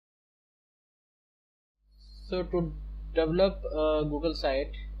So to develop a Google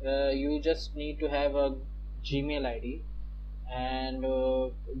site, you just need to have a Gmail ID, and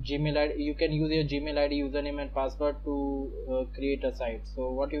Gmail ID, you can use your Gmail ID, username and password to create a site.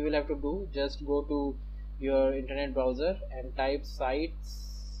 So what you will have to do, just go to your internet browser and type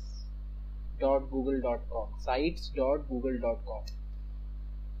sites.google.com, sites.google.com.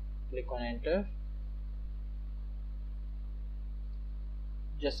 Click on enter.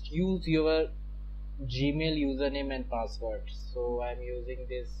 Just use your Gmail username and password. So I'm using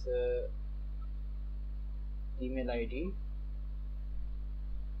this email ID.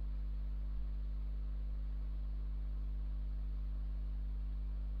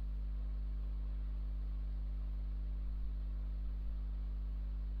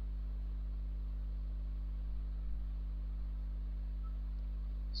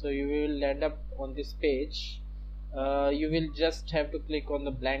 So you will end up on this page. You will just have to click on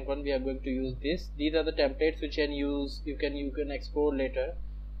the blank one. We are going to use this. These are the templates which you can export later,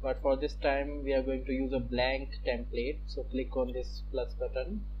 but for this time we are going to use a blank template. So click on this plus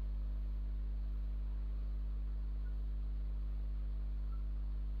button.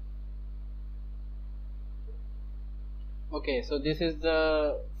 Okay, so this is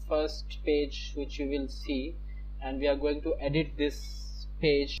the first page which you will see, and we are going to edit this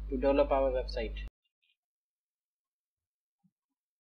page to develop our website.